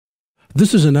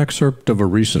This is an excerpt of a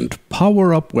recent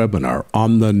Power Up webinar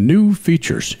on the new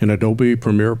features in Adobe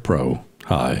Premiere Pro.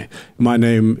 Hi, my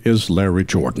name is Larry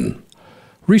Jordan.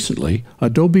 Recently,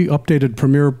 Adobe updated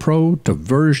Premiere Pro to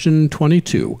version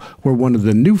 22, where one of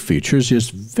the new features is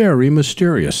very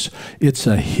mysterious. It's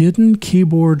a hidden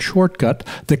keyboard shortcut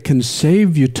that can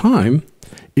save you time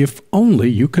if only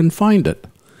you can find it.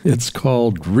 It's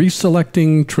called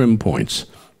Reselecting Trim Points.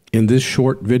 In this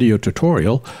short video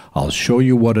tutorial, I'll show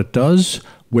you what it does,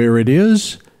 where it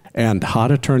is, and how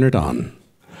to turn it on.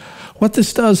 What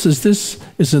this does is this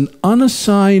is an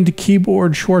unassigned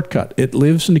keyboard shortcut. It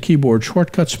lives in the keyboard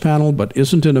shortcuts panel but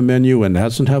isn't in a menu and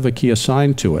doesn't have a key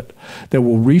assigned to it that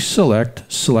will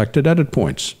reselect selected edit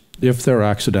points if they're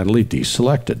accidentally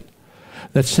deselected.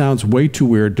 That sounds way too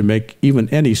weird to make even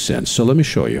any sense, so let me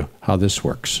show you how this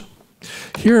works.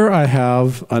 Here I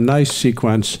have a nice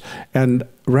sequence, and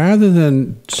rather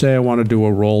than say I want to do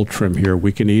a roll trim here,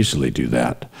 we can easily do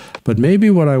that. But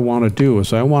maybe what I want to do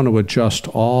is I want to adjust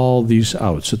all these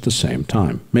outs at the same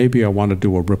time. Maybe I want to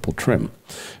do a ripple trim.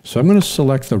 So I'm going to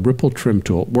select the ripple trim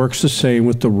tool. It works the same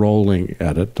with the rolling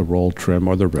edit, the roll trim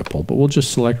or the ripple, but we'll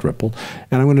just select ripple.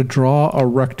 And I'm going to draw a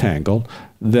rectangle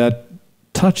that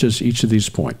touches each of these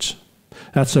points.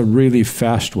 That's a really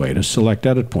fast way to select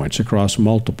edit points across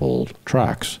multiple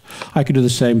tracks. I could do the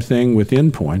same thing with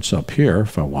in points up here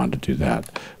if I wanted to do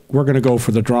that. We're going to go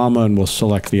for the drama and we'll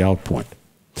select the out point.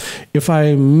 If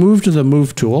I move to the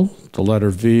Move tool, the letter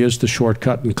V is the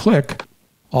shortcut, and click,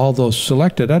 all those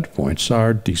selected edit points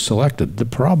are deselected. The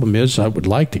problem is I would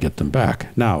like to get them back.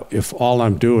 Now, if all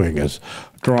I'm doing is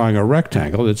drawing a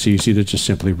rectangle, it's easy to just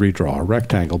simply redraw a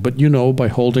rectangle. But you know, by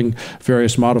holding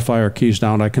various modifier keys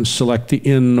down, I can select the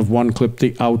in of one clip,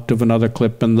 the out of another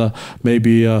clip, and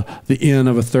maybe the in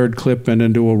of a third clip, and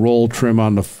then do a roll trim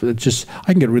on the.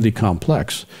 I can get really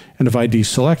complex. And if I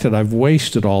deselect it, I've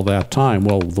wasted all that time.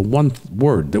 Well, the one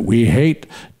word that we hate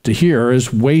to hear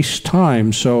is waste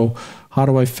time. So how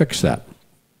do I fix that?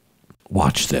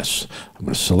 Watch this. I'm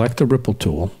going to select the ripple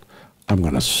tool. I'm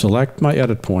going to select my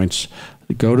edit points,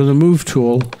 go to the Move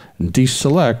tool, and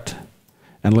deselect,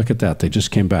 and look at that. They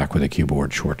just came back with a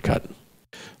keyboard shortcut.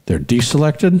 They're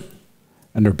deselected,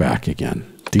 and they're back again.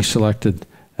 Deselected,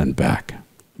 and back.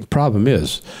 The problem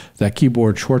is that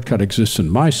keyboard shortcut exists in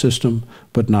my system,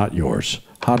 but not yours.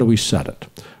 How do we set it?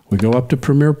 We go up to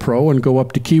Premiere Pro and go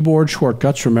up to Keyboard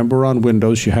Shortcuts. Remember, on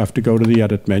Windows, you have to go to the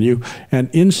Edit menu.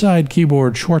 And inside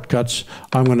Keyboard Shortcuts,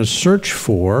 I'm going to search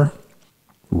for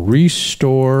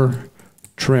Restore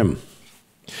Trim.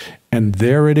 And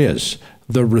there it is,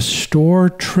 the Restore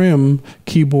Trim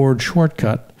keyboard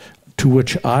shortcut, to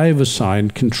which I've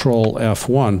assigned Control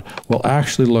F1, will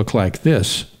actually look like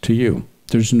this to you.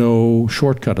 There's no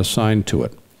shortcut assigned to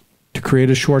it. To create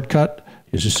a shortcut,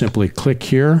 you just simply click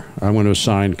here. I'm going to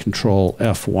assign Control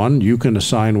F1. You can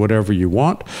assign whatever you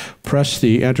want. Press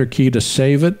the Enter key to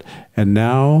save it. And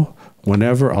now,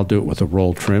 whenever, I'll do it with a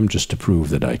roll trim just to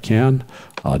prove that I can.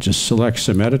 I'll just select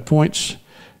some edit points,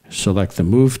 select the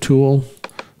Move tool,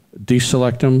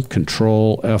 deselect them,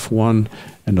 Control F1,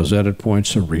 and those edit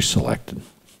points are reselected.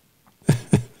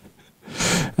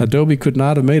 Adobe could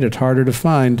not have made it harder to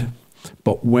find,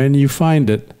 but when you find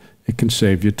it, it can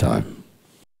save you time.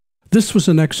 This was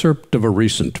an excerpt of a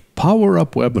recent Power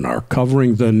Up webinar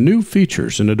covering the new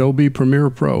features in Adobe Premiere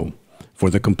Pro. For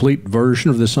the complete version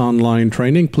of this online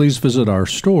training, please visit our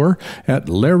store at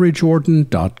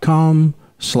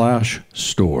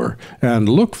larryjordan.com/store and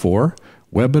look for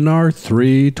Webinar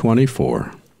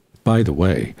 324. By the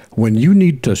way, when you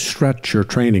need to stretch your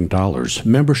training dollars,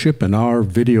 membership in our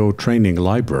video training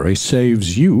library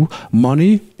saves you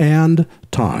money and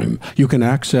time. You can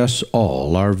access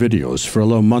all our videos for a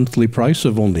low monthly price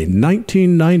of only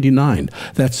 $19.99.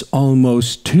 That's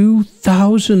almost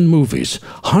 2,000 movies,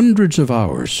 hundreds of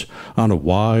hours on a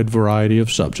wide variety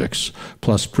of subjects.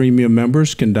 Plus, premium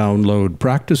members can download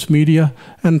practice media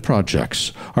and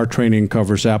projects. Our training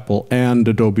covers Apple and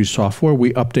Adobe software.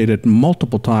 We update it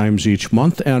multiple times each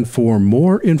month. And for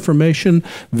more information,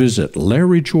 visit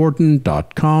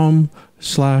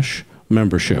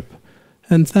larryjordan.com/membership.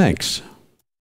 And thanks.